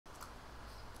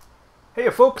Hey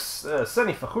folks,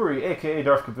 Seni Fakhuri, aka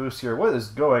Darth Caboose here. What is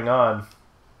going on?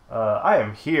 I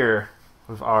am here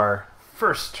with our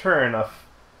first turn of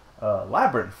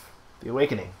Labyrinth, The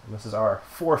Awakening. And this is our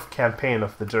fourth campaign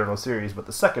of the general series, but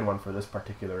the second one for this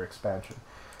particular expansion.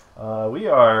 We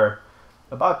are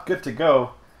about good to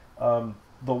go. The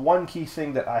one key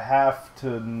thing that I have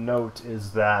to note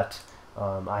is that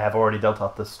I have already dealt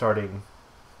out the starting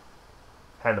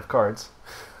hand of cards.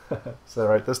 So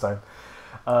right this time.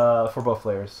 For both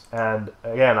players. And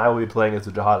again, I will be playing as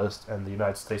the jihadist, and the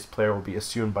United States player will be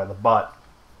assumed by the bot.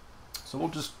 So we'll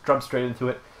just jump straight into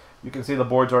it. You can see the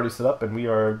board's already set up, and we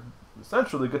are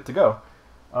essentially good to go.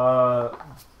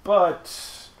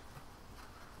 But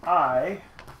I'm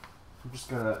just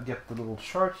gonna get the little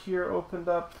chart here opened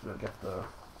up, get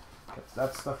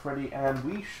that stuff ready, and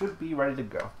we should be ready to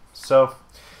go. So.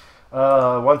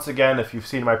 Once again, if you've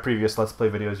seen my previous Let's Play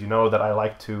videos, you know that I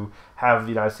like to have the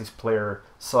United States player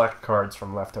select cards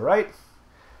from left to right.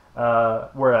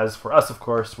 Whereas for us, of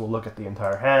course, we'll look at the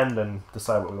entire hand and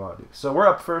decide what we want to do. So we're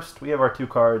up first. We have our two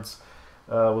cards.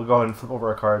 We'll go ahead and flip over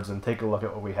our cards and take a look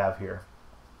at what we have here.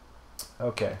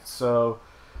 Okay, so,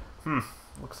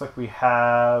 looks like we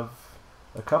have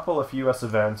a couple of US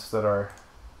events that are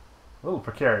a little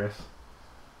precarious.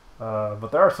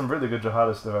 But there are some really good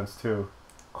jihadist events, too.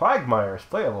 Quagmire is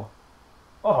playable.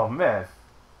 Oh man,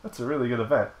 that's a really good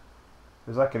event,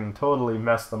 because I can totally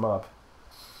mess them up.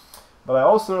 But I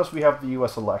also notice we have the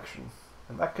US election,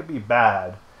 and that could be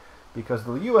bad, because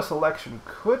the US election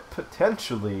could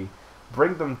potentially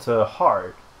bring them to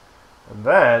hard, and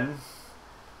then,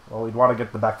 well, we'd want to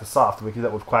get them back to soft, and we can do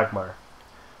that with Quagmire.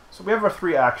 So we have our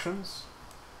three actions,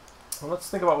 and let's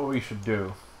think about what we should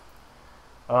do.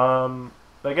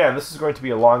 Again, this is going to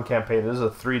be a long campaign. This is a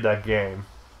 3-deck game.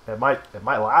 It might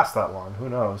last that long. Who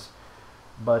knows?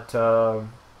 But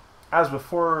as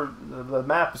before, the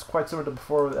map is quite similar to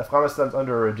before. Afghanistan's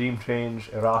under a regime change.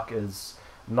 Iraq is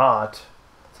not.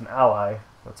 It's an ally.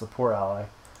 That's a poor ally.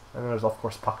 And then there's of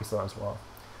course Pakistan as well.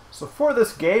 So for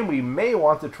this game, we may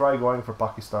want to try going for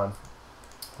Pakistan.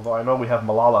 Although I know we have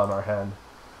Malala in our hand.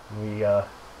 We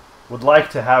would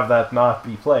like to have that not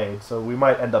be played. So we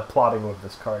might end up plotting with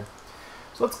this card.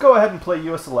 So let's go ahead and play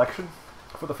US election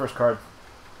for the first card.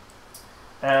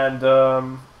 And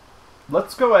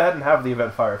let's go ahead and have the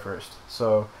event fire first.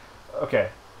 So, okay,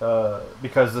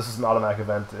 because this is an automatic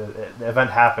event, the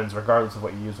event happens regardless of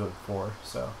what you use it for.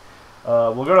 So,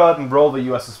 we'll go ahead and roll the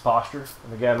US's posture.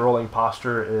 And again, rolling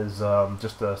posture is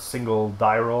just a single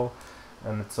die roll.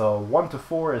 And it's a 1 to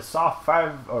 4 is soft,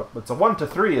 5, or it's a 1 to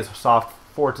 3 is soft,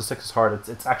 4 to 6 is hard.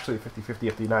 It's actually 50-50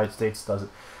 if the United States does it.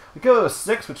 We go to a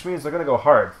 6, which means they're going to go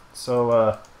hard.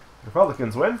 So,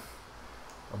 Republicans win.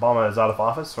 Obama is out of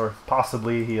office, or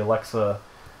possibly he elects he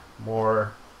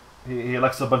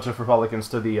elects a bunch of Republicans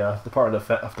to the Department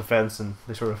of Defense, and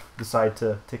they sort of decide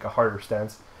to take a harder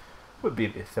stance. Would be a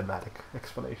thematic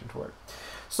explanation for it.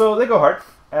 So they go hard,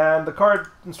 and the card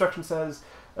instruction says,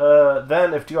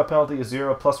 then if GL penalty is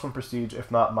 0, +1 prestige,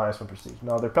 if not, -1 prestige.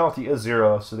 Now their penalty is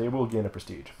 0, so they will gain a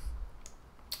prestige.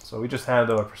 So we just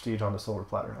handed out a prestige on the silver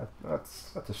platter.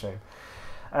 That's a shame.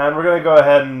 And we're going to go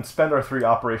ahead and spend our 3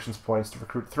 operations points to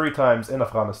recruit 3 times in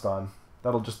Afghanistan.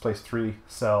 That'll just place 3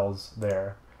 cells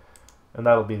there. And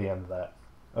that'll be the end of that.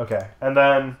 Okay, and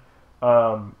then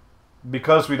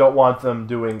because we don't want them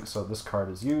doing... So this card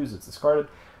is used, it's discarded.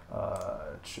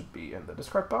 It should be in the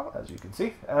discard pile, as you can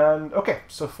see. And okay,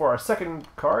 so for our second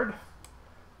card,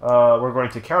 we're going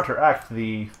to counteract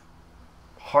the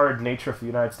hard nature of the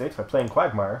United States by playing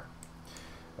Quagmire.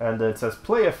 And it says,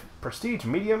 play if prestige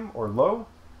medium or low,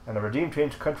 and a regime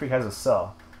change country has a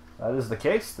cell. That is the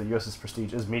case. The US's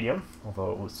prestige is medium,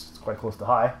 although it's quite close to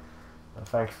high.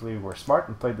 Thankfully, we're smart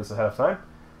and played this ahead of time.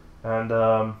 And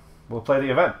we'll play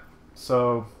the event.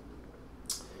 So,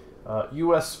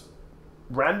 US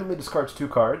randomly discards 2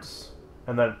 cards,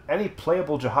 and then any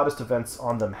playable jihadist events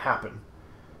on them happen.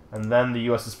 And then the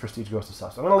US's prestige goes to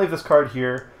soft. So I'm going to leave this card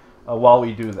here while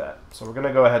we do that. So we're going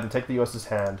to go ahead and take the US's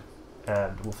hand,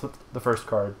 and we'll flip the first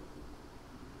card.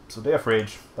 So Day of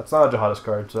Rage, that's not a jihadist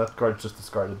card, so that card's just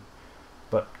discarded.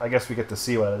 But I guess we get to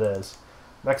see what it is.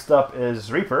 Next up is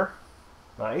Reaper.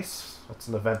 Nice. That's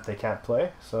an event they can't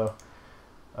play, so...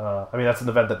 I mean, that's an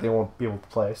event that they won't be able to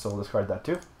play, so we'll discard that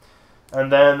too. And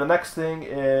then the next thing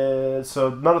is... So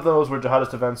none of those were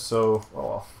jihadist events, so... Oh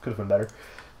well, could have been better.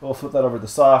 We'll flip that over to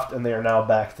soft, and they are now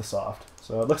back to soft.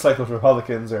 So it looks like those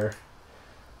Republicans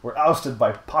were ousted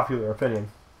by popular opinion.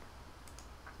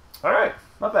 Alright,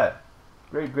 not bad.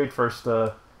 Great first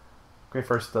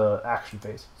action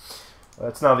phase.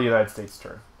 It's now the United States'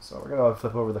 turn. So we're going to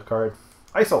flip over the card.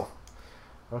 ISIL!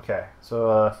 Okay,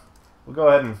 so we'll go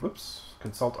ahead and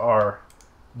consult our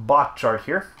bot chart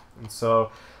here. And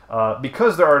so,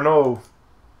 because there are no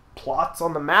plots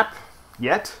on the map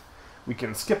yet, we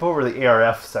can skip over the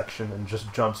ARF section and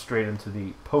just jump straight into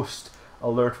the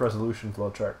post-alert resolution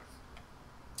flowchart.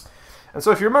 And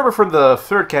so if you remember from the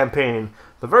third campaign,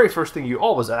 the very first thing you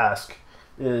always ask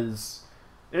is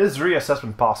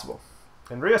reassessment possible?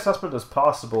 And reassessment is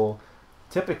possible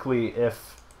typically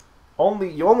if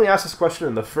you only ask this question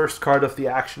in the first card of the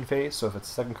action phase, so if it's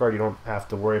the second card you don't have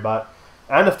to worry about,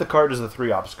 and if the card is the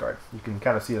 3 ops card. You can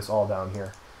kind of see this all down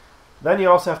here. Then you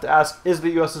also have to ask, is the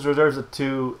U.S.'s reserves at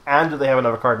 2, and do they have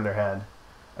another card in their hand?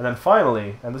 And then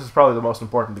finally, and this is probably the most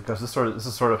important because this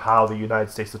is sort of how the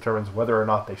United States determines whether or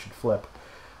not they should flip.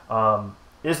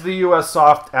 Is the U.S.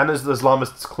 soft, and is the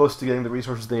Islamists close to getting the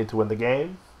resources they need to win the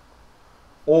game?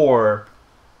 Or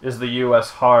is the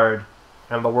U.S. hard,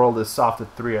 and the world is soft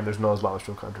at 3, and there's no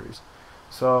Islamist countries?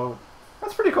 So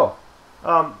that's pretty cool.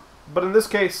 But in this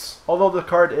case, although the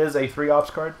card is a 3 ops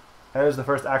card, and is the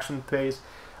first action phase,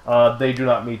 they do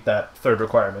not meet that third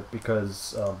requirement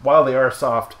because while they are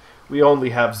soft, we only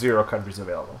have 0 countries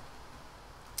available.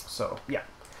 So, yeah.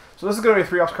 So this is going to be a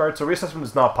 3 ops card, so reassessment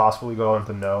is not possible. We go on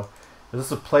to no. Is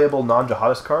this a playable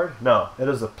non-jihadist card? No, it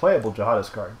is a playable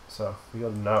jihadist card, so we go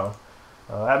to no.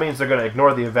 That means they're going to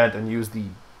ignore the event and use the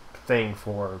thing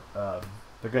for...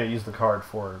 they're going to use the card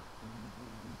for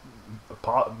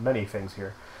many things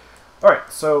here. Alright,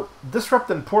 so Disrupt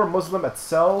and Poor Muslim at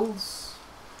cells.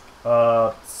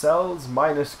 Cells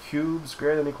minus cubes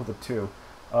greater than or equal to 2.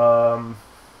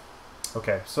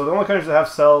 Okay, so the only countries that have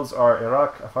cells are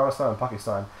Iraq, Afghanistan, and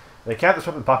Pakistan. They can't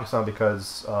disrupt in Pakistan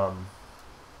because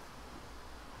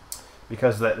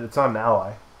it's not an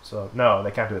ally. So no,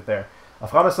 they can't do it there.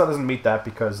 Afghanistan doesn't meet that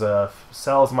because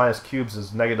cells minus cubes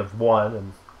is -1,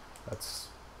 and that's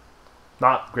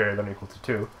not greater than or equal to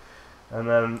 2. And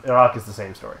then Iraq is the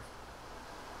same story.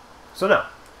 So no.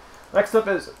 Next up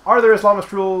is, are there Islamist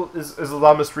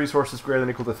Islamist resources greater than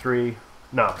or equal to 3?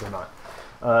 No, they're not.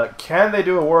 Can they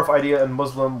do a War of Idea and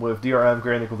Muslim with DRM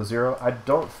greater than or equal to 0? I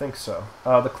don't think so.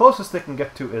 The closest they can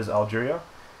get to is Algeria,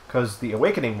 because the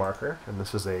Awakening marker, and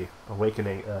this is a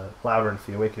Awakening Labyrinth,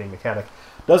 the Awakening mechanic,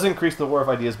 does increase the War of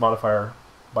Ideas modifier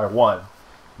by 1,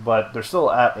 but they're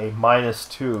still at a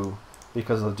 -2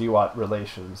 because of the GWAT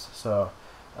relations. So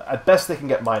at best they can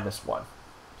get -1.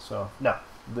 So no,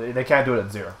 they can't do it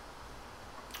at 0.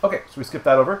 Okay, so we skip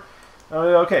that over.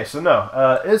 Okay, so no.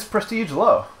 Is prestige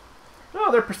low? No,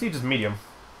 their prestige is medium.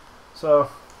 So,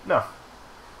 no.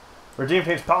 Regime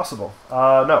change possible?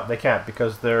 No, they can't,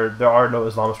 because there are no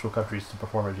Islamist rule countries to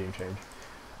perform regime change.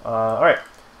 Alright.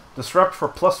 Disrupt for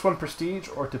 +1 prestige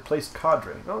or to place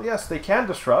cadre? Well, yes, they can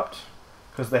disrupt,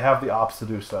 because they have the ops to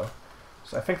do so.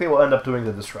 So I think they will end up doing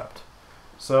the disrupt.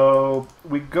 So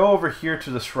we go over here to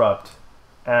disrupt,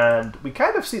 and we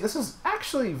kind of see this is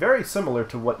actually very similar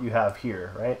to what you have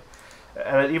here, right?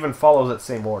 And it even follows that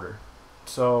same order.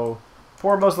 So,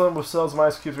 Poor Muslim with cells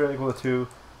minus cubes greater than or equal to 2,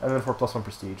 and then for +1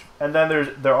 prestige. And then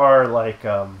there are like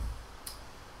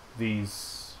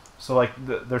these. So like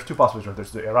there's 2 possibilities, right?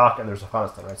 There's the Iraq and there's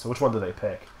Afghanistan, right? So which one do they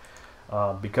pick?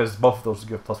 Because both of those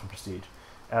give +1 prestige,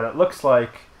 and it looks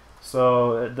like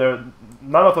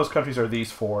none of those countries are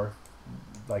these 4.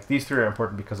 Like these 3 are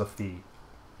important because of the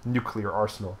nuclear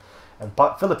arsenal, and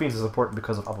Philippines is important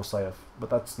because of Abu Sayyaf,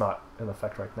 but that's not in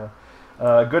effect right now.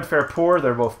 Good, fair, poor,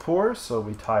 they're both poor, so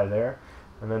we tie there.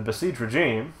 And then besiege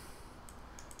regime,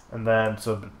 and then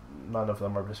so none of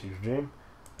them are besiege regime,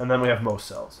 and then we have most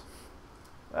cells.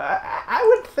 I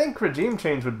would think regime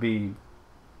change would be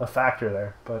a factor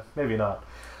there, but maybe not.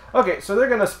 Okay, so they're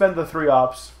gonna spend the 3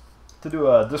 ops to do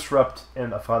a disrupt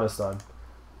in Afghanistan,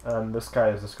 and this guy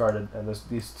is discarded, and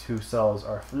these 2 cells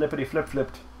are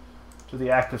flippity-flip-flipped to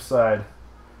the active side,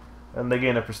 and they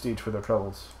gain a prestige for their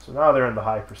troubles. So now they're in the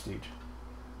high prestige,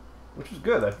 which is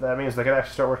good. That means they can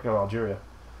actually start working on Algeria.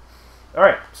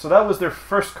 Alright, so that was their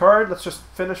first card. Let's just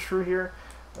finish through here.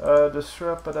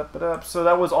 Disrupt, so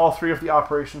that was all 3 of the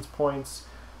operations points,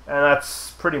 and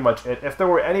that's pretty much it. If there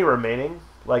were any remaining,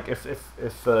 like if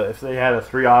they had a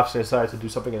 3 ops and decided to do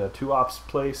something in a 2 ops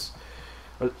place,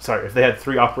 sorry, if they had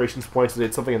 3 operations points and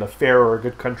did something in a fair or a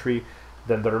good country,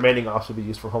 then the remaining ops would be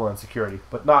used for Homeland Security,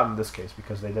 but not in this case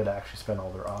because they did actually spend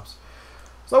all their ops.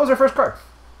 So that was their first card.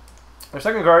 Their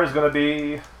second card is going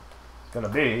to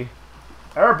be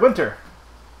Arab Winter.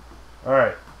 All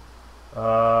right.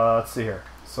 Let's see here.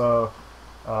 So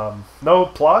no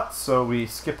plots, so we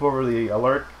skip over the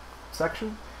alert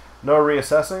section. No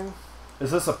reassessing.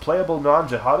 Is this a playable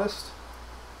non-jihadist?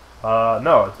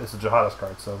 No, it's a jihadist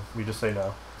card, so we just say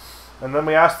no. And then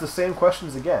we ask the same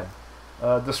questions again.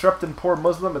 Disrupt and Poor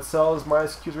Muslim, it sells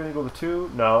minus Q's rating equal to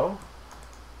 2. No.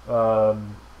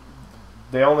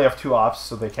 They only have 2 ops,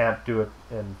 so they can't do it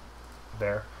in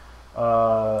there.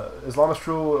 Islamist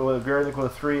rule with greater than equal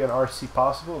to 3 and RC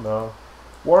possible? No.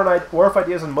 War of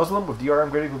Ideas and Muslim with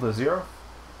DRM greater than equal to 0?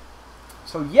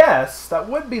 So yes, that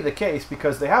would be the case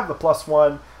because they have the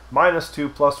 +1, -2,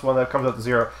 +1 that comes out to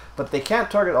 0, but they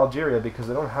can't target Algeria because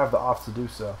they don't have the ops to do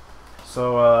so.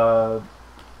 So,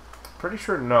 pretty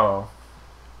sure no.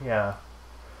 Yeah.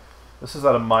 This is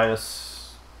at a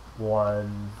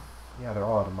 -1. Yeah, they're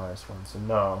all at a -1, so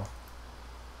no.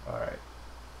 Alright.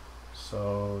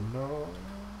 So, no.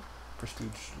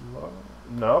 Prestige low.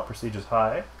 No, prestige is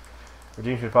high.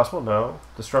 Redeem should be possible? No.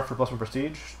 Disrupt for +1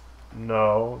 prestige?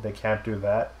 No, they can't do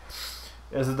that.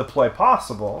 Is a deploy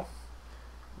possible?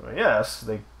 Well, yes,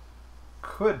 they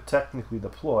could technically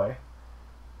deploy.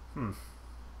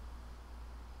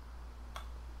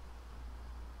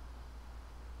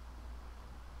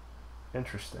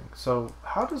 Interesting. So,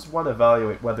 how does one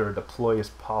evaluate whether a deploy is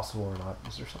possible or not?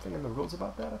 Is there something in the rules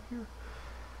about that up here?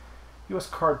 U.S.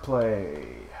 card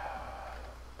play.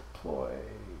 Deploy.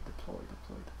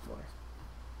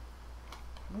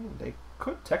 I mean, they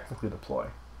could technically deploy.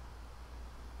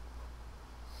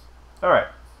 Alright.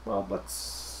 Well,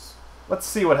 let's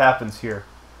see what happens here.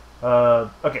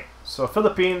 Okay, so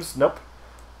Philippines, nope.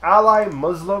 Ally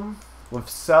Muslim with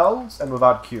cells and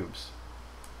without cubes.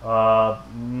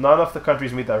 None of the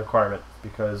countries meet that requirement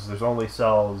because there's only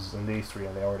cells in these 3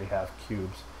 and they already have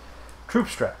cubes.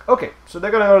 Troops track. Okay, so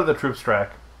they're going to go to the troops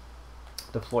track.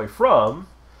 Deploy from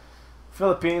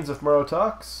Philippines with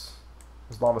Morotox.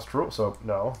 Islamist rule, so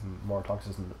no, Morotox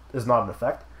is not in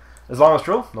effect. Islamist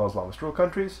rule, no Islamist rule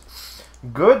countries.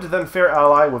 Good, then fair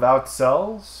ally without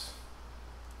cells.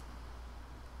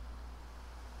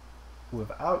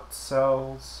 Without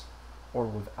cells or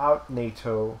without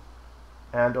NATO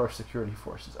and or security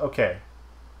forces. Okay.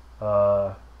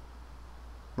 Right.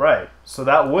 So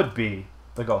that would be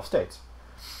the Gulf states.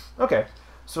 Okay.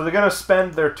 So they're going to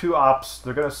spend their 2 ops.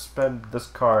 They're going to spend this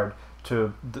card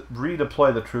to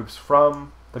redeploy the troops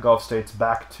from the Gulf states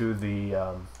back to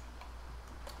the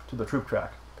troop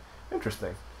track.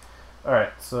 Interesting. All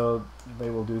right. So they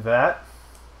will do that.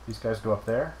 These guys go up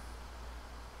there.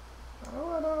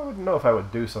 I don't know if I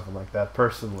would do something like that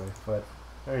personally, but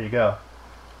there you go.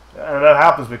 And that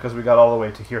happens because we got all the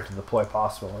way to here to deploy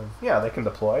possible. And yeah, they can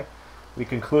deploy. We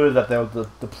concluded that they'll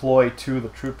deploy to the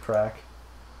troop track,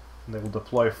 and they will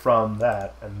deploy from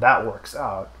that, and that works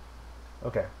out.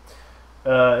 Okay.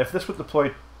 If this would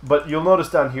deploy, but you'll notice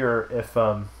down here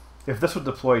if this would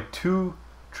deploy to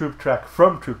troop track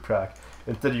from troop track,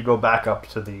 instead you go back up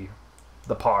to the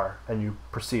par and you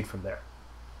proceed from there.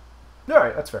 All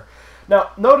right, that's fair.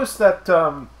 Now notice that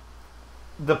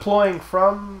deploying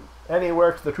from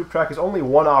anywhere to the troop track is only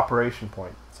 1 operation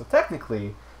point. So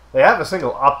technically, they have a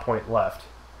single op point left,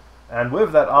 and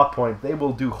with that op point, they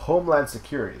will do homeland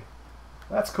security.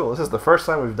 That's cool. This is the first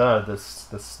time we've done it this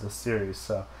series.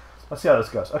 So let's see how this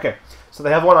goes. Okay, so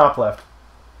they have 1 op left.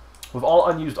 With all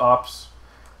unused ops,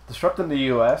 disrupt in the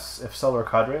U.S. if cell or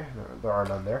cadre. There are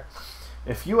none there.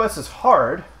 If U.S. is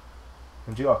hard,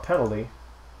 and you have penalty.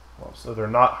 Well, so they're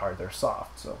not hard, they're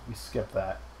soft, so we skip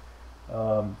that.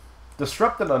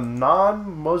 Disrupt in a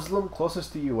non-Muslim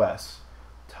closest to U.S.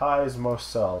 Ties most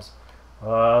cells.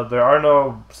 There are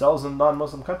no cells in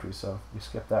non-Muslim countries, so we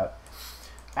skip that.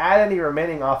 Add any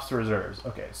remaining ops to reserves.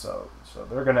 Okay, so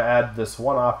they're going to add this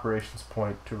 1 operations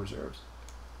point to reserves.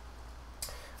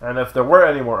 And if there were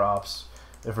any more ops,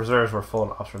 if reserves were full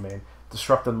and ops remain,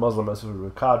 disrupt in Muslim as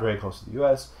with cadre close to the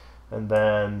U.S. And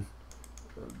then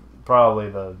probably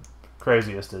the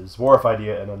craziest is War of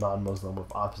Idea in a non-Muslim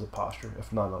with opposite posture,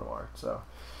 if none unmarked. So,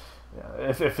 yeah,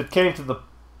 if it came to the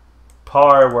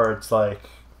par where it's like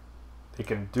they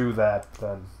can do that,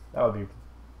 then that would be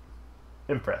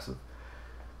impressive.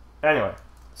 Anyway,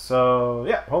 so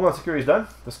yeah, Homeland Security is done.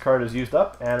 This card is used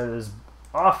up, and it is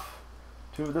off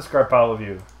to the discard pile of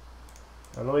you.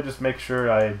 And let me just make sure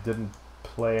I didn't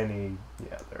play any.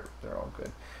 Yeah, they're all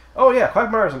good. Oh yeah,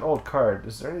 Quagmire is an old card.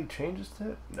 Is there any changes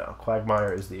to it? No,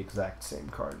 Quagmire is the exact same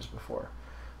card as before.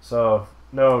 So,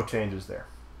 no changes there.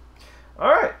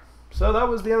 Alright, so that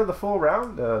was the end of the full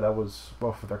round. That was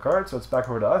both of their cards, so it's back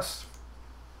over to us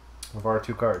with our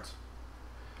 2 cards.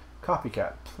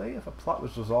 Copycat. Play if a plot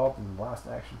was resolved in the last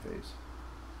action phase.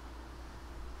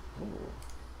 Ooh.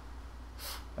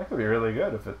 That could be really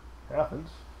good if it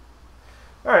happens.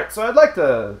 Alright, so I'd like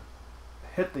to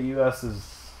hit the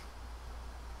U.S.'s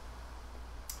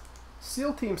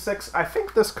SEAL Team 6. I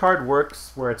think this card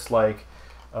works where it's like,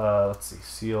 let's see,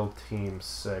 SEAL Team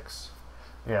 6.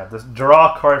 Yeah, this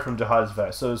draw card from Jihad's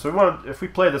Vest. So we want, if we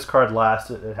play this card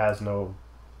last, it has no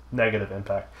negative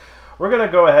impact. We're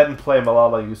gonna go ahead and play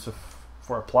Malala Yusuf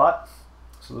for a plot.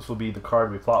 So this will be the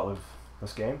card we plot with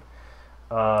this game.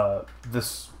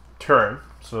 This turn,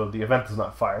 so the event does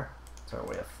not fire. It's our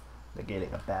way of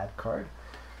negating a bad card.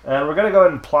 And we're gonna go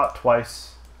ahead and plot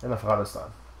twice in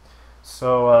Afghanistan.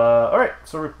 So all right,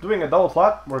 so we're doing a double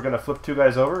plot. We're gonna flip two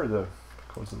guys over.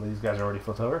 Coincidentally, these guys are already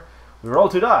flipped over. We roll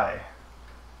 2 die.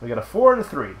 We get a 4 and a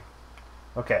 3.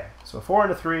 Okay, so 4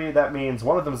 and a 3, that means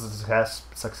one of them is a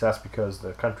success because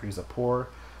the country is a poor,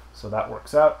 so that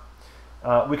works out.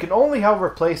 We can only, however,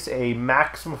 place a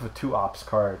maximum of a 2 ops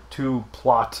card, 2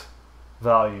 plot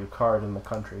value card in the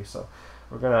country. So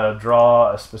we're going to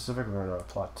draw a specific, we're going to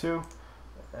plot 2,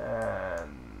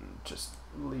 and just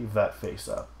leave that face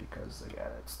up because,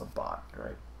 again, it's the bot,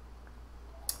 right?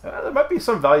 There might be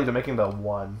some value to making the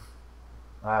 1.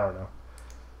 I don't know.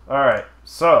 Alright,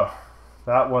 so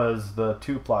that was the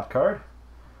 2 plot card.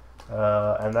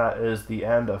 And that is the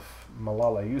end of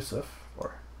Malala Yusuf,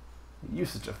 or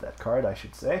usage of that card, I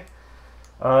should say.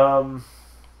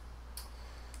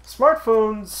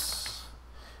 Smartphones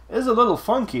is a little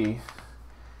funky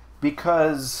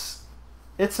because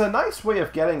it's a nice way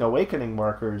of getting awakening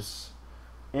markers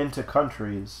into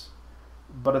countries,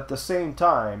 but at the same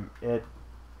time, it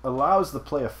allows the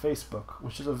play of Facebook,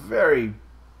 which is a very,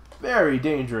 very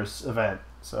dangerous event.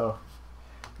 So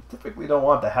you typically don't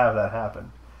want to have that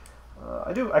happen.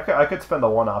 I could spend a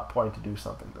 1 op point to do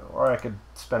something though, or I could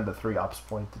spend a 3 ops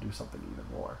point to do something even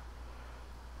more.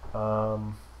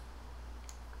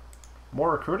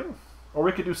 More recruiting, or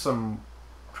we could do some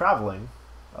traveling.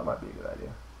 That might be a good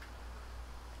idea.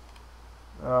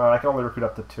 I can only recruit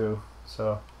up to 2,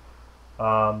 so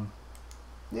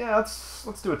yeah,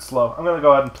 let's do it slow. I'm gonna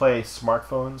go ahead and play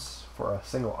smartphones for a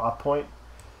single op point,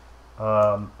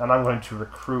 and I'm going to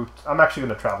recruit. I'm actually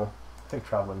going to travel. I think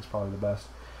traveling is probably the best.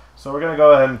 So we're going to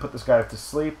go ahead and put this guy to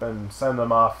sleep and send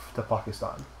him off to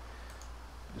Pakistan.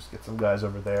 Just get some guys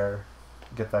over there,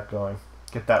 get that going,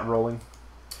 get that rolling.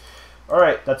 All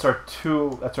right, that's our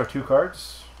two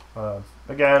cards.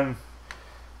 Again,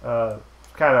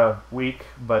 kind of weak,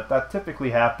 but that typically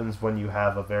happens when you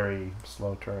have a very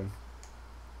slow turn.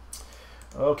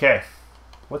 Okay,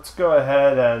 let's go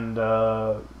ahead and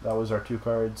that was our 2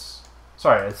 cards.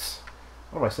 Sorry,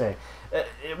 what am I saying?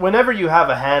 Whenever you have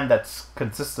a hand that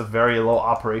consists of very low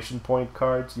operation point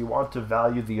cards, you want to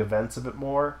value the events a bit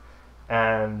more.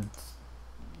 And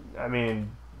I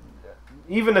mean,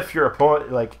 even if your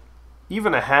opponent, like,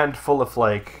 even a handful of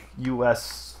like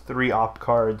US 3 op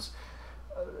cards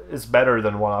is better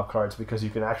than 1 op cards because you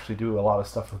can actually do a lot of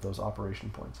stuff with those operation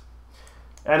points.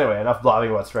 Anyway, enough blabbing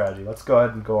about strategy. Let's go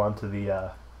ahead and go on to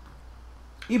the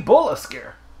Ebola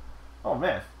scare. Oh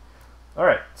man.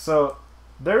 Alright, so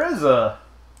there is a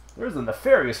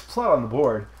nefarious plot on the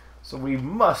board, so we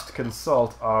must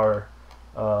consult our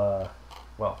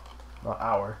well, not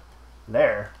our,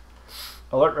 their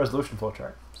alert resolution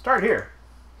flowchart. Start here.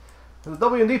 Is the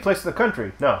W&D placed in the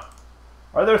country? No.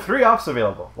 Are there 3 ops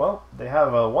available? Well, they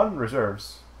have 1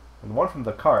 reserves and 1 from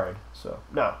the card, so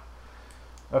no.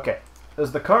 Okay.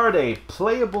 Is the card a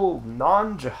playable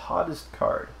non-jihadist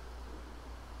card?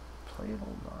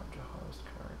 Playable non-jihadist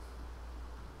card.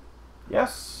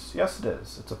 Yes, yes it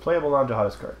is. It's a playable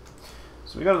non-jihadist card.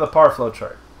 So we go to the power flow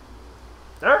chart.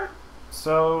 Alright.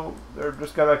 So they're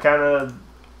just gonna kind of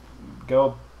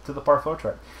go to the power flow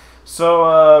chart. So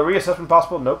reassessment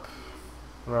possible? Nope.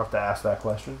 We don't have to ask that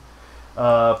question.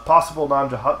 Possible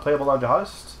playable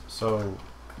non-jihadist? So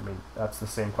I mean that's the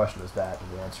same question as that, and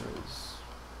the answer is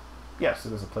yes,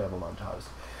 it is a playable non-jihadist.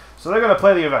 So they're going to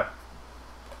play the event.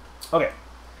 Okay.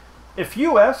 If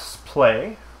US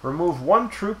play, remove 1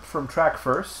 troop from track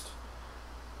first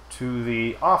to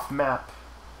the off map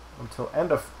until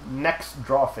end of next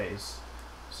draw phase.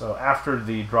 So after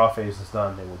the draw phase is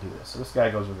done, they will do this. So this guy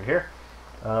goes over here.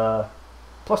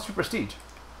 Plus 2 prestige.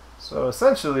 So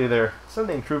essentially they're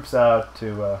sending troops out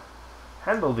to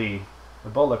handle the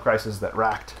Ebola crisis that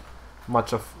racked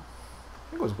much of,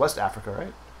 I think it was West Africa,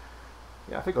 right?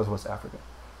 Yeah, I think it was West Africa.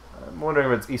 I'm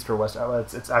wondering if it's East or West.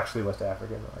 It's actually West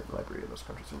Africa. I might read those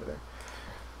countries over there.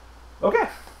 Okay,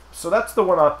 so that's the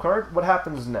 1 op card. What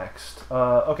happens next?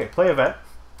 Okay, play event.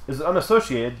 Is it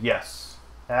unassociated? Yes.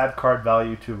 Add card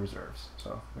value to reserves.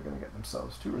 So they're going to get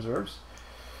themselves 2 reserves.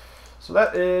 So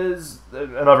that is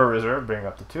another reserve, bringing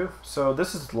up to 2. So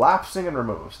this is lapsing and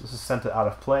removes. This is sent out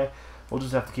of play. We'll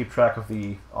just have to keep track of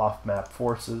the off-map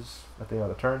forces at the end of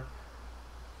the turn.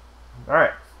 All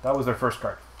right. That was their first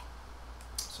card.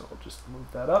 So we'll just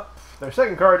move that up. Their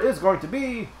second card is going to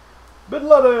be Bin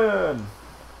Laden.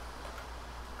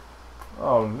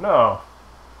 Oh no.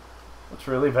 That's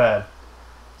really bad.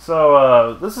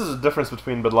 So this is a difference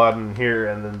between Bin Laden here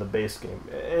and then the base game.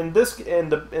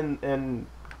 In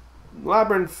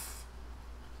Labyrinth,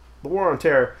 the War on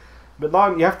Terror, Bin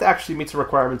Laden, you have to actually meet some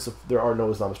requirements if there are no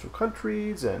Islamist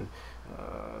countries, and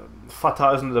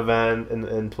Fatah isn't an event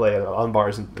in play, and Anbar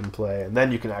isn't in play, and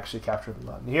then you can actually capture Bin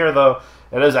Laden. Here, though,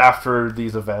 it is after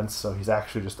these events, so he's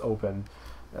actually just open.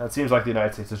 And it seems like the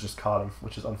United States has just caught him,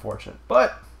 which is unfortunate.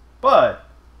 But,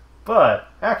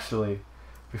 actually,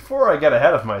 before I get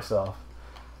ahead of myself,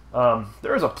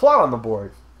 there is a plot on the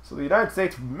board. So the United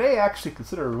States may actually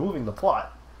consider removing the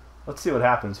plot. Let's see what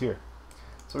happens here.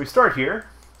 So we start here.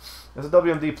 There's a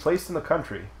WMD placed in the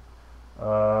country.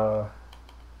 No.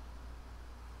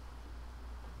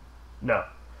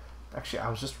 Actually, I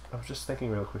was just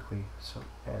thinking real quickly. So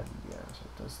so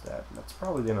it does that. That's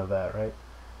probably the end of that, right?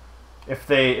 If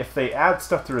they add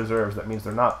stuff to reserves, that means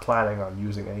they're not planning on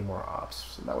using any more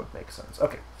ops. So that would make sense.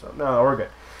 Okay, so no, we're good.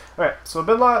 All right, so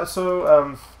Bin Laden.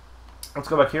 So let's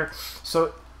go back here.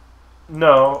 So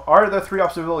no, are there 3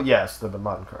 ops available? Yes, the Bin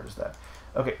Laden card is that.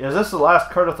 Okay, is this the last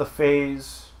card of the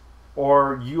phase,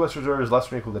 or U.S. reserve is less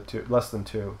than or equal to less than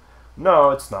 2?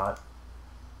 No, it's not.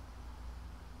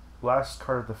 Last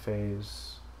card of the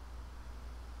phase.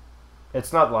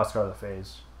 It's not the last card of the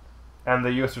phase, and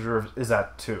the U.S. reserve is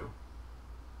at 2.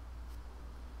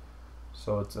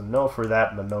 So it's a no for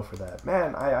that and a no for that.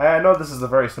 Man, I know this is a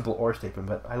very simple OR statement,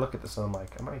 but I look at this and I'm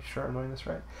like, am I sure I'm doing this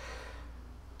right?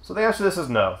 So the answer to this is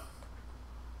no.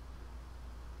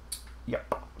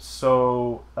 Yep.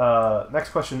 So next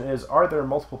question is, are there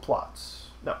multiple plots?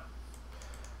 No.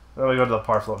 Then we go to the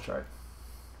par flow chart.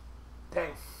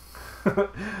 Dang.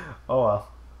 Oh well.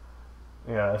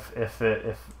 Yeah,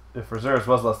 if reserves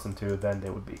was less than 2, then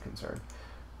they would be concerned.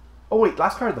 Oh wait,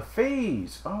 last card of the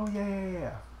phase. Oh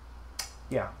yeah.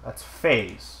 Yeah, that's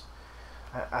phase.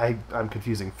 I'm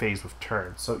confusing phase with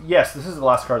turn. So yes, this is the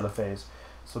last card of the phase.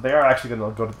 So they are actually going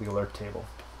to go to the alert table.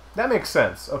 That makes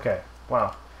sense. Okay.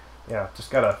 Wow. Yeah,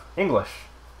 just gotta English.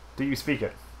 Do you speak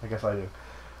it? I guess I do.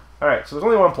 All right. So there's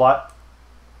only one plot.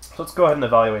 So let's go ahead and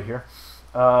evaluate here.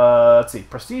 Let's see.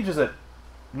 Prestige is at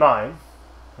 9,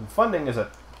 and funding is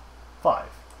at 5.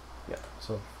 Yeah.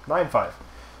 So 9-5.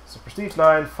 So prestige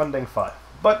 9, funding 5.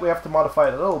 But we have to modify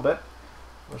it a little bit.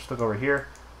 Let's look over here.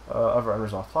 Other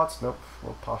unresolved plots. Nope.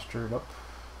 World posture. Nope.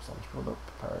 Nope.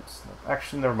 Pirates. Nope.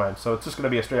 Actually, never mind. So it's just going to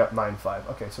be a straight up 9-5.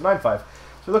 Okay, so 9-5.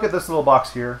 So look at this little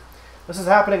box here. This is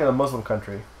happening in a Muslim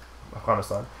country,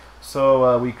 Afghanistan.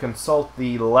 So we consult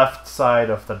the left side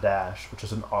of the dash, which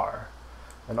is an R.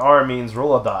 An R means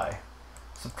roll a die.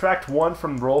 Subtract 1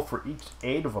 from roll for each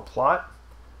aid of a plot,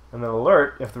 and then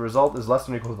alert if the result is less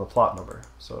than or equal to the plot number.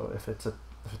 So if it's a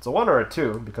 1 or a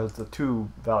 2, because it's a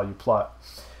 2-value plot,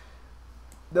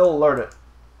 they'll alert it.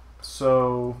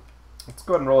 So let's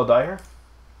go ahead and roll a die here.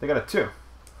 They got a 2.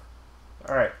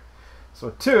 All right. So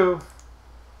a 2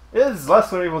 is less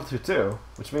than or equal to 2,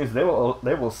 which means they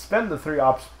will spend the 3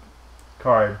 ops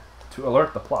card to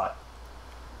alert the plot.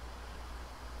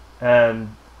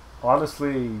 And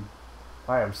honestly,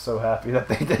 I am so happy that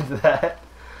they did that.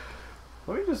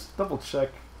 Let me just double check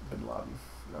Bin Laden.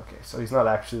 Okay, so he's not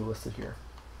actually listed here.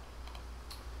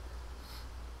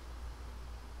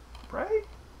 Right?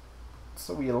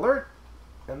 So we alert,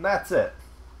 and that's it.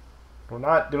 We're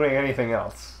not doing anything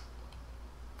else.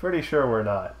 Pretty sure we're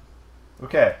not.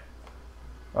 Okay.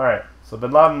 Alright, so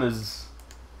Bin Laden is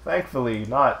thankfully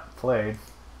not played.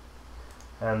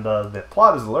 And the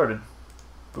plot is alerted.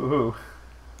 Boo-hoo.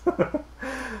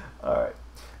 Alright.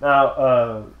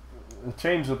 Now, the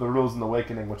change of the rules in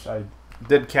Awakening, which I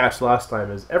did catch last time,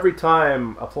 is every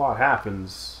time a plot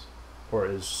happens, or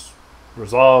is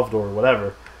resolved, or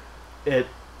whatever, it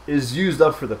is used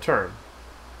up for the turn.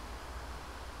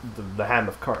 The hand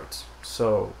of cards.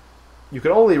 So you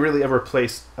can only really ever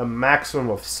place a maximum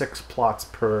of 6 plots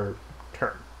per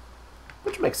turn,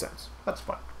 which makes sense. That's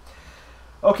fine.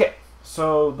 Okay,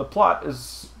 so the plot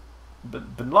is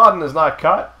Bin Laden is not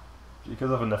caught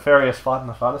because of a nefarious plot in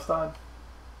Afghanistan,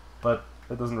 but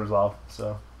it doesn't resolve,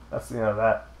 so that's the end of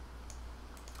that.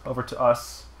 Over to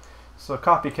us. So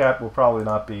Copycat will probably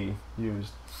not be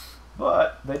used,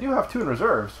 but they do have 2 in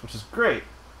reserves, which is great,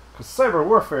 because Cyber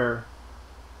Warfare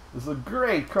is a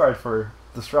great card for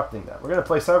disrupting that. We're going to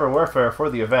play Cyber Warfare for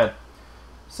the event.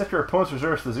 Set your opponent's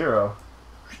reserves to 0,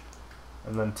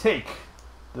 and then take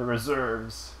the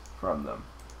reserves from them.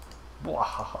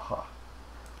 Bwahaha.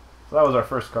 So that was our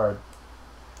first card.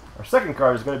 Our second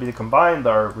card is going to be to combine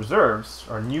our reserves,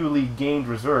 our newly gained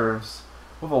reserves,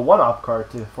 with a 1-op card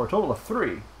for a total of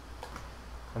 3.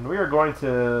 And we are going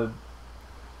to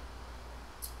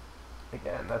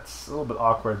again, that's a little bit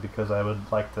awkward because I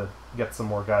would like to get some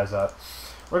more guys out.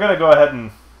 We're going to go ahead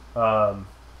and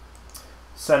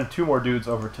send 2 more dudes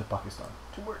over to Pakistan.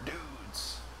 2 more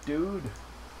dudes. Dude.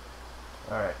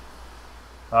 Alright.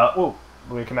 Oh,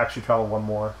 we can actually travel 1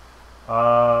 more.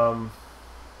 I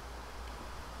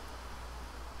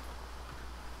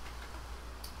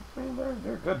mean,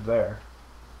 they're good there.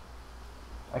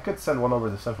 I could send 1 over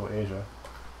to Central Asia.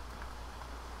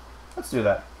 Let's do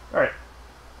that. Alright.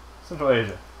 Central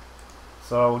Asia.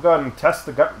 So we'll go ahead and test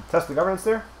the governance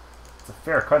there. It's a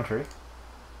fair country.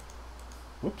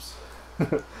 Whoops.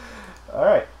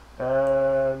 Alright.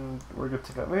 And we're good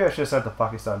to go. Maybe I should have sent to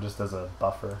Pakistan just as a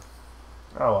buffer.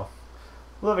 Oh well.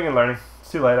 Living and learning.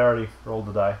 It's too late. I already rolled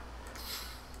the die.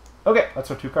 Okay,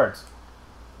 that's our 2 cards.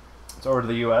 It's over to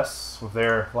the US with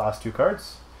their last 2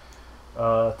 cards.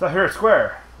 Tahrir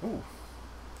Square. Ooh.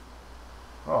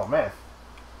 Oh man.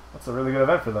 That's a really good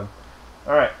event for them.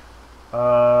 Alright.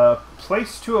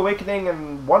 Place 2 awakening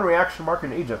and 1 reaction marker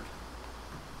in Egypt.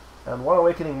 And 1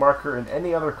 awakening marker in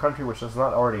any other country which does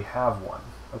not already have 1.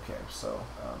 Okay, so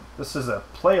this is a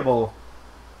playable.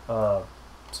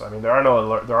 So I mean, there are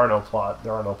no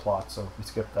plots, so we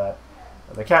skip that.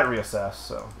 They can't reassess,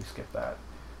 so we skip that.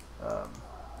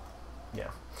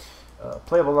 Yeah,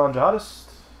 playable non-jihadist.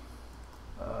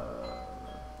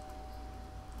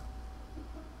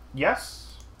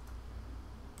 Yes.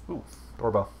 Ooh,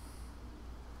 doorbell.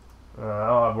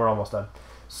 Oh, we're almost done.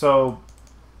 So,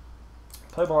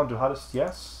 playable non-jihadist,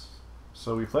 yes.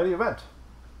 So we play the event.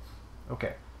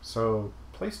 Okay, so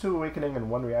place 2 awakening and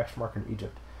 1 reaction marker in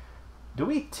Egypt. Do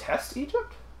we test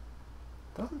Egypt?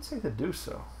 Doesn't say to do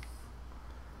so.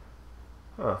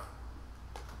 Huh.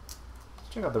 Let's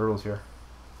check out the rules here.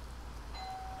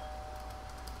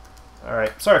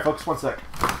 Alright, sorry folks, 1 sec.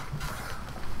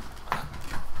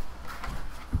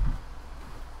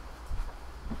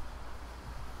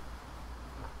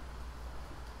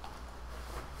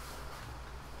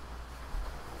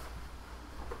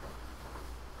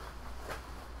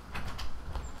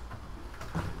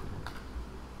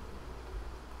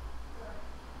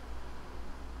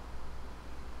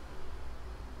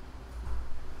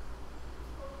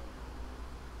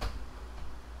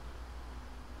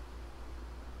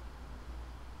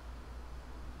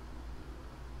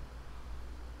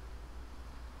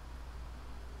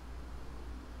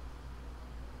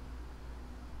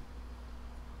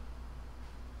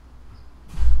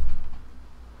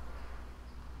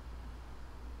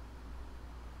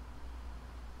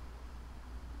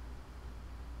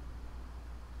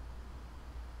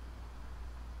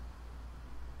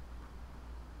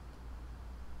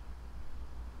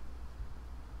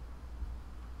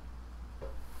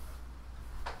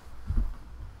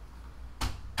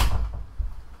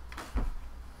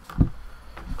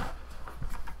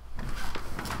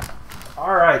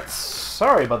 Alright,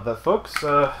 sorry about that, folks.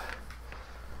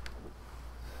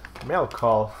 Mail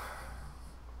call,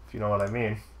 if you know what I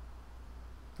mean.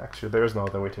 Actually, there is no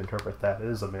other way to interpret that. It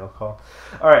is a mail call.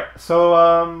 Alright,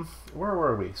 so, where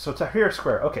were we? So, Tahrir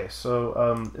Square. Okay,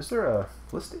 so, is there a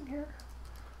listing here?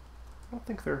 I don't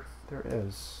think there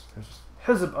is. There's just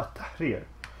Hizb at-Tahrir.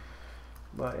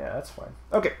 But, yeah, that's fine.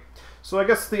 Okay, so I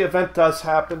guess the event does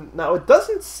happen. Now, it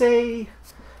doesn't say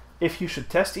if you should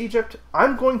test Egypt.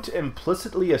 I'm going to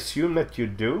implicitly assume that you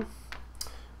do.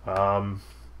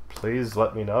 Please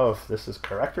let me know if this is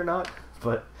correct or not.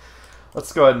 But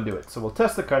let's go ahead and do it. So we'll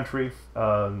test the country,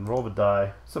 roll the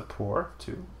die. It's a poor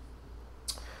 2.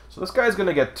 So this guy's going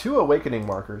to get 2 awakening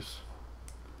markers.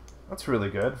 That's really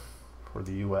good for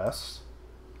the US.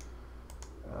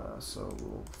 So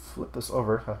we'll flip this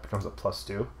over. That becomes a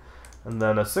 +2. And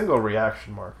then a single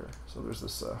reaction marker. So there's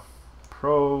this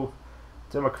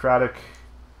pro-democratic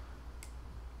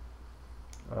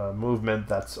movement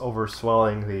that's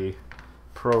overswelling the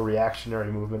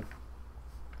pro-reactionary movement.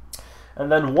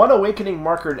 And then 1 awakening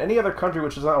marker in any other country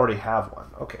which does not already have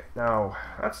 1. Okay, now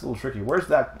that's a little tricky. Where is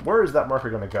that marker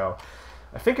going to go?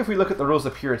 I think if we look at the rules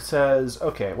up here, it says,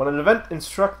 okay, when an event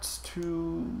instructs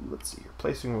to, let's see here,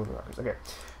 placing moving markers. Okay,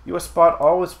 US spot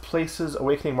always places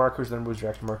awakening markers, then moves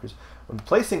reaction markers. When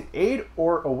placing aid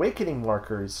or awakening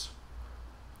markers,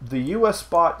 the US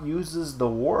spot uses the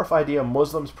War of Idea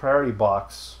Muslims priority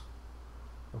box.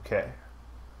 Okay.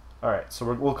 Alright,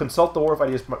 so we'll consult the War of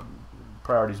Ideas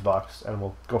priorities box, and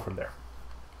we'll go from there.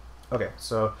 Okay,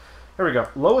 so here we go.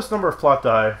 Lowest number of plot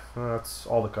die. That's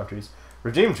all the countries.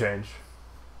 Regime change.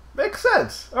 Makes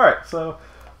sense. Alright, so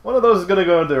one of those is going to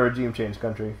go into a regime change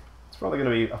country. It's probably going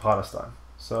to be Afghanistan.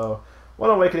 So 1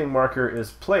 awakening marker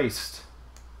is placed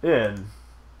in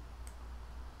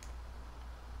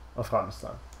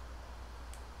Afghanistan.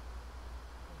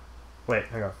 Wait,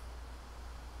 hang on.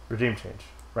 Regime change.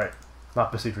 Right.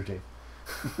 Not besiege regime.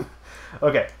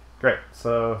 Okay, great.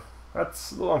 So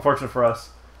that's a little unfortunate for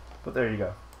us, but there you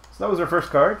go. So that was our first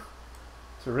card.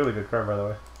 It's a really good card, by the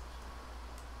way.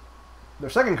 Their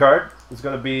second card is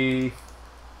going to be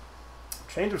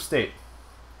Change of State.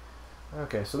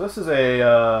 Okay, so this is a,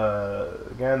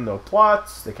 again, no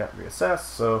plots, they can't reassess,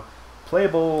 so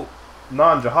playable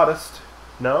non-jihadist,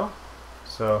 no.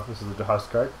 So this is a jihadist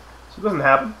card. So it doesn't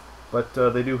happen, but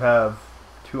they do have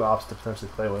 2 ops to potentially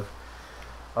play with.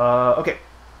 Okay.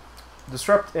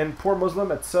 Disrupt in poor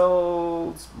Muslim at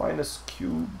cells minus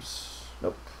cubes.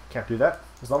 Nope, can't do that.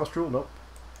 Islamist rule, nope.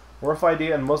 Warf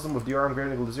ID and Muslim with DRM greater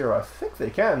than equal to 0. I think they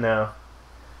can now.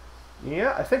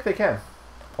 Yeah, I think they can.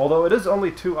 Although it is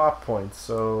only 2 op points,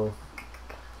 so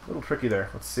a little tricky there.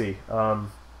 Let's see.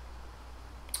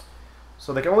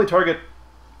 So they can only target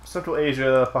Central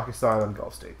Asia, Pakistan, and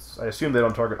Gulf states. I assume they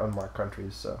don't target unmarked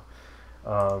countries. So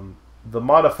the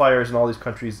modifiers in all these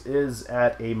countries is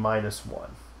at a -1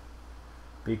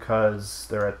 because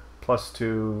they're at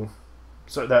 +2.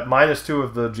 So that -2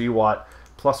 of the GWAT,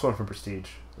 +1 from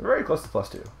prestige. They're very close to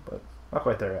 +2, but not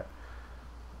quite there yet.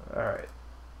 All right.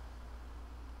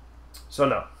 So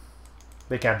no,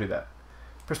 they can't do that.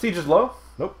 Prestige is low?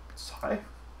 Nope, it's high.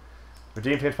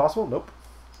 Regime change possible? Nope.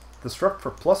 Disrupt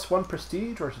for +1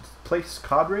 prestige or place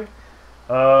cadre?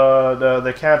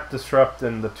 They can't disrupt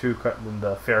in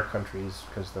the fair countries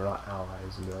because they're not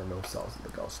allies and there are no cells in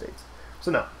the Gulf states.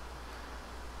 So no.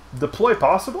 Deploy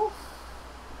possible?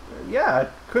 Yeah,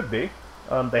 it could be.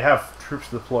 They have troops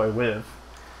to deploy with.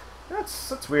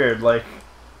 That's weird. Like,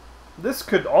 this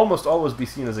could almost always be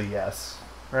seen as a yes,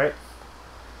 right?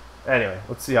 Anyway,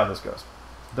 let's see how this goes.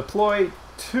 Deploy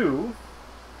 2.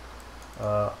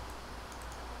 Let's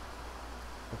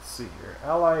see here.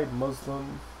 Allied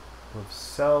Muslim with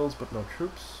cells but no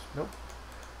troops. Nope.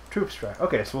 Troops track.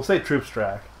 Okay, so we'll say troops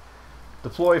track.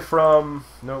 Deploy from.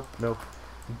 Nope, nope.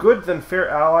 Good than fair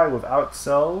ally without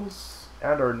cells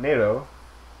and or NATO.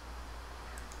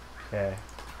 Okay.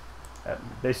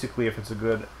 Basically, if it's a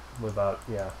good without,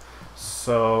 yeah.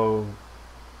 So,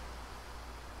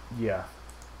 yeah.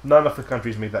 None of the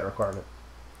countries meet that requirement.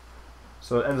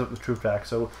 So it ends up with troop track.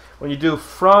 So when you do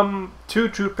from to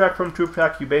troop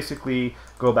track, you basically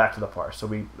go back to the par. So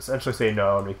we essentially say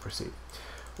no and we proceed.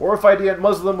 Warf ID at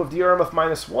Muslim with DRM of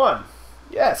 -1.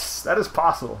 Yes, that is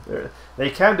possible.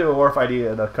 They can do a Warf ID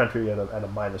in a country at a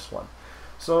 -1.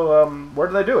 So where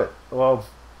do they do it? Well,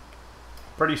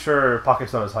 pretty sure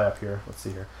Pakistan is high up here. Let's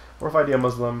see here. Warf ID at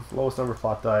Muslim, lowest number of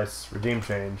plot dice, regime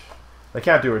change. They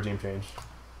can't do regime change.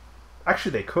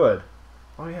 Actually, they could.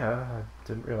 Oh yeah, I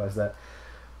didn't realize that.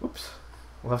 Oops.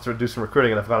 We'll have to do some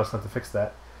recruiting in Afghanistan to fix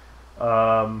that.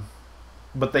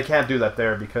 But they can't do that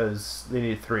there because they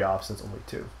need 3 ops, it's only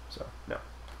 2. So, no.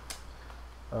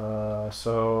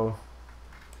 So,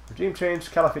 regime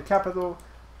change, Caliphate capital,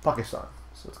 Pakistan.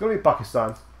 So it's going to be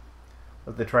Pakistan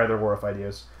that they try their war of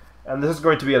ideas. And this is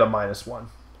going to be at a -1.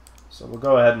 So we'll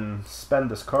go ahead and spend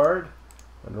this card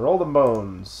and roll the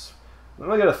bones. We're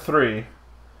going to get a 3.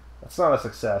 That's not a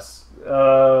success. At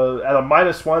a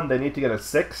 -1, they need to get a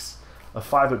 6. A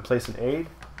 5 would place an aid.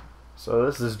 So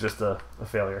this is just a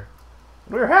failure.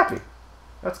 We're happy.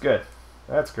 That's good.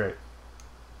 That's great.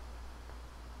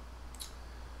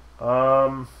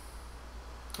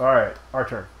 Alright, our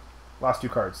turn. Last 2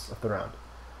 cards of the round.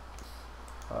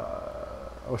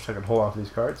 I wish I could hold on to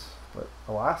these cards, but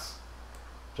alas.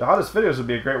 Jihadist videos would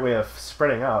be a great way of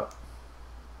spreading out.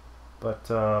 But,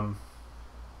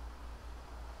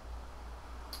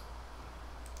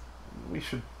 we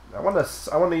should. I want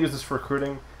to use this for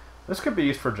recruiting. This could be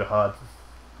used for jihad.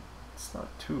 It's not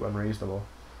too unreasonable,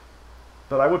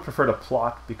 but I would prefer to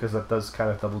plot because that does kind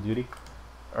of double duty.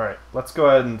 All right, let's go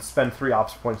ahead and spend 3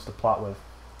 ops points to plot with.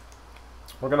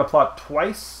 We're gonna plot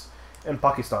twice in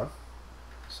Pakistan.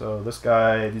 So this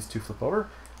guy, these 2 flip over,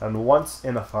 and once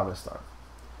in Afghanistan.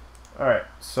 All right,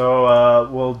 so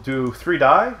we'll do 3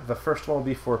 die. The first one will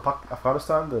be for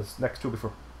Afghanistan. The next 2 will be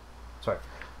for. Sorry.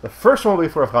 The first one will be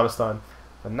for Afghanistan.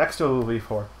 The next 2 will be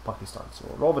for Pakistan. So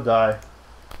we'll roll the die.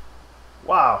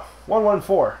 Wow,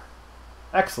 114.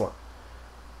 Excellent.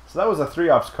 So that was a 3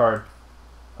 ops card.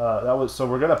 So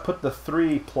we're gonna put the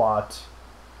 3 plot.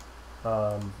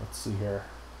 Let's see here.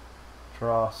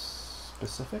 Draw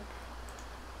specific.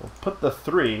 We'll put the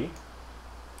 3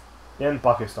 in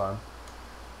Pakistan,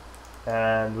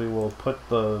 and we will put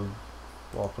the.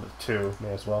 Well, I'll put it 2.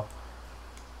 May as well.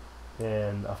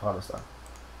 In Afghanistan.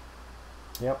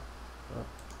 Yep,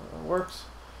 that works.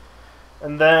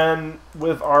 And then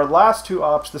with our last 2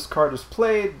 ops, this card is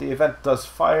played. The event does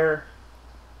fire,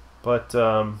 but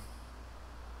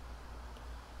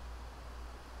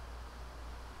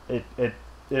it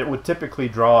would typically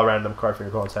draw a random card from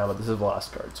your opponent's hand, but this is the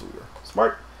last card, so we're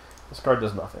smart. This card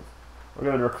does nothing. We're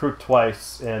going to recruit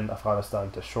twice in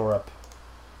Afghanistan to shore up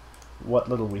what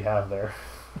little we have there.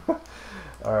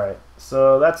 Alright,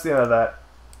 so that's the end of that.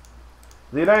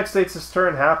 The United States'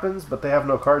 turn happens, but they have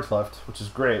no cards left, which is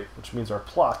great, which means our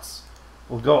plots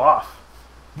will go off.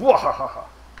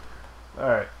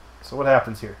 Alright, so what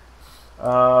happens here?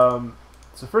 So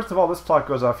first of all, this plot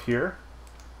goes off here.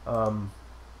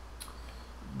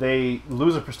 They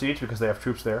lose a prestige because they have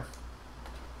troops there.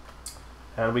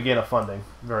 And we gain a funding.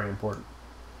 Very important.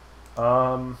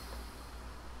 Let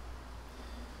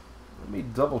me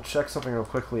double check something real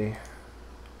quickly.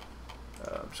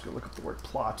 I'm just going to look up the word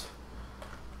plot.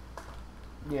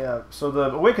 Yeah, so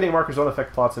the awakening markers don't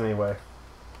affect plots in any way.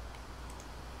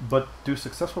 But do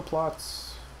successful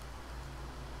plots...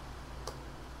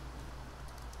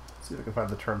 Let's see if I can find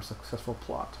the term successful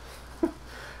plot.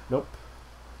 Nope.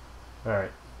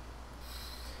 Alright.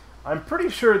 I'm pretty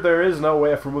sure there is no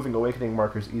way of removing awakening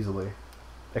markers easily.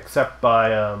 Except by,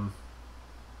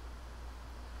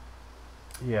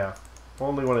 yeah.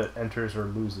 Only when it enters or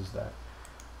loses that.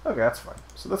 Okay, that's fine.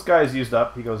 So this guy is used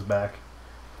up. He goes back.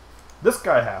 This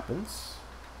guy happens.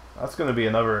 That's going to be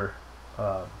another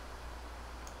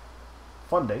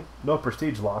funding. No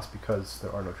prestige loss because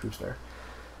there are no troops there.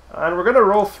 And we're going to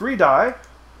roll 3 die.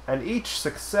 And each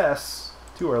success,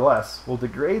 2 or less, will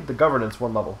degrade the governance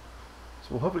 1 level. So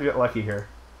we'll hopefully get lucky here.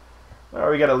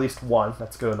 Or we get at least 1.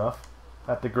 That's good enough.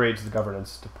 That degrades the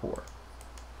governance to poor.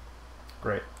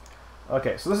 Great.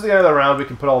 Okay, so this is the end of the round. We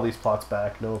can put all these plots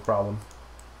back. No problem.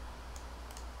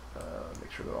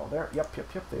 Make sure they're all there. Yep,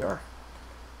 they are.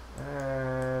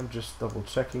 And just double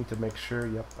checking to make sure.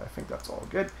 Yep, I think that's all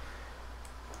good.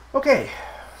 Okay,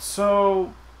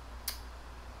 so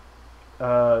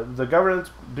the governance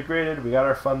degraded. We got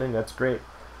our funding. That's great.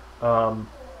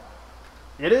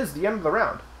 It is the end of the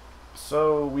round.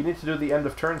 So we need to do the end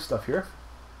of turn stuff here.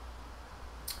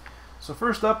 So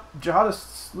first up,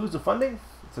 jihadists lose the funding.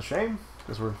 It's a shame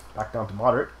because we're back down to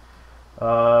moderate.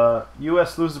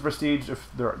 U.S. loses prestige if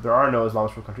there are no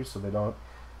Islamist countries, so they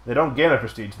don't gain a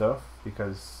prestige though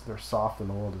because they're soft and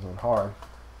the world is on hard.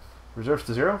 Reserves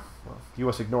to 0. Well,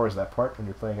 U.S. ignores that part when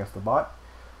you're playing against the bot.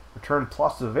 Return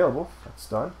plots available. That's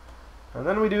done. And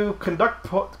then we do conduct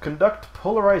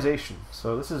polarization.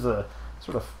 So this is a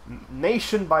sort of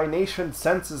nation by nation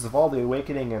census of all the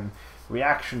awakening and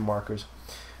reaction markers.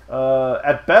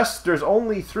 At best, there's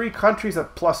only 3 countries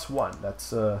at +1.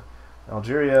 That's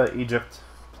Algeria, Egypt,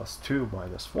 +2,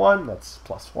 -1. That's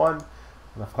 +1.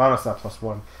 And Afghanistan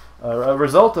 +1. A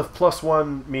result of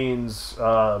 +1 means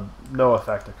no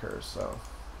effect occurs, so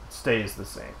it stays the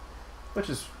same, which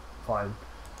is fine.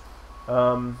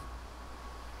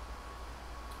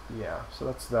 Yeah, so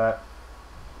that's that.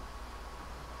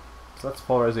 So that's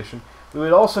polarization. We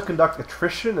would also conduct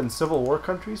attrition in civil war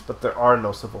countries, but there are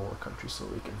no civil war countries, so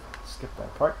we can skip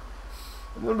that part.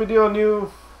 And then we deal a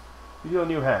new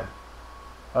hand.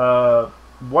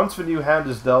 Once the new hand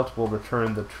is dealt, we'll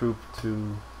return the troop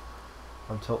to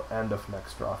until end of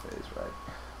next draw phase, right?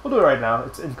 We'll do it right now.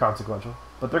 It's inconsequential,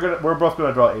 but we're both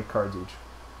gonna draw 8 cards each.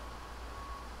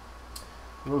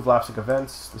 Remove lapsing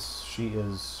events. She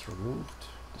is removed,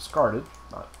 discarded,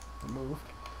 not removed.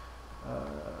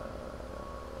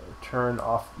 Return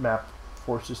off map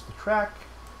forces to track.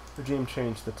 Regime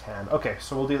change to tan. Okay,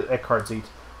 so we'll do 8 cards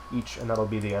each, and that'll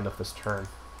be the end of this turn.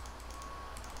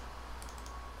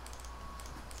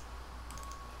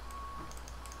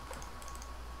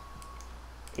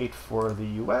 Eight for the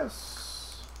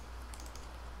U.S.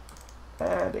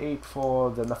 and 8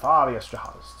 for the nefarious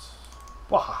jihadists.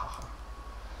 Wahaha.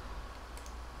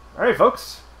 Alright,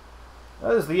 folks.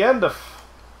 That is the end of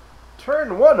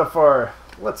turn 1 of our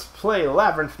Let's Play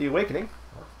Labyrinth the Awakening,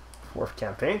 4th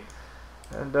campaign.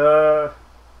 And,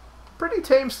 pretty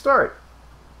tame start.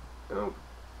 You know,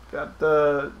 got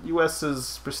the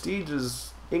U.S.'s prestige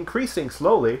is increasing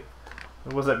slowly.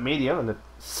 It was at medium, and it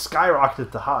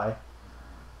skyrocketed to high.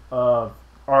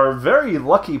 Our very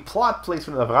lucky plot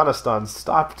placement in Afghanistan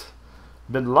stopped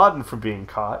bin Laden from being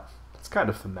caught. It's kind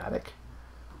of thematic.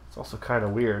 It's also kind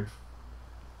of weird.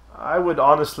 I would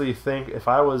honestly think if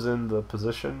I was in the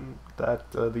position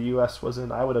that the U.S. was in,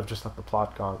 I would have just let the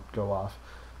plot go off,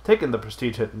 taken the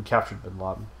prestige hit, and captured bin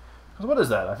Laden. Because what is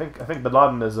that? I think bin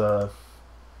Laden is a...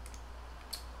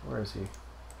 Where is he?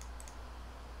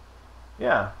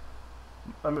 Yeah.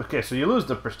 Okay, so you lose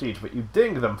the prestige, but you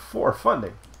ding them for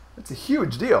funding. That's a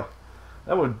huge deal.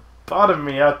 That would bottom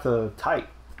me out to tight.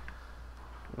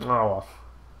 Oh well,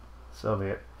 so be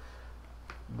it.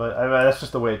 But I mean, that's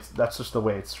just the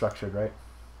way it's structured, right?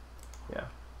 Yeah.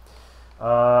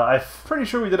 I'm pretty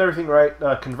sure we did everything right.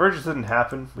 Convergence didn't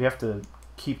happen. We have to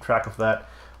keep track of that.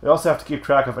 We also have to keep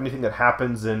track of anything that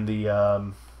happens in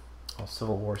the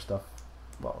Civil War stuff.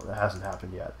 Well, that hasn't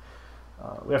happened yet.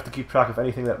 We have to keep track of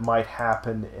anything that might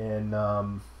happen in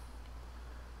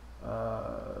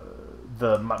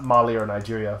the Mali or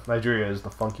Nigeria. Nigeria is the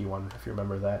funky one, if you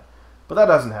remember that. But that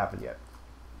hasn't happened yet.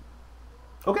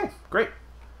 Okay, great.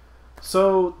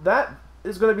 So that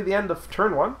is going to be the end of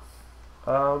turn 1.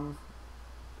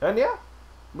 And yeah,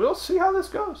 we'll see how this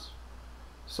goes.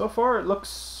 So far, it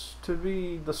looks to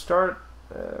be the start.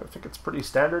 I think it's pretty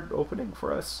standard opening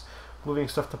for us. Moving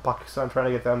stuff to Pakistan, trying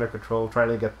to get that under control, trying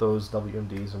to get those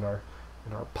WMDs in our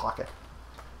pocket,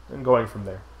 and going from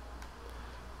there.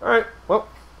 Alright, well,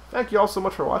 thank you all so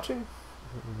much for watching.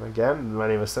 Again, my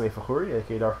name is Sunny Fahouri,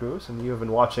 aka Dark Goose, and you have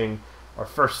been watching our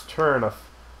first turn of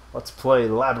Let's Play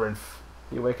Labyrinth,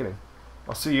 The Awakening.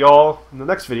 I'll see you all in the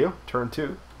next video, turn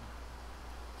 2.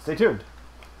 Stay tuned.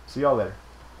 See y'all later.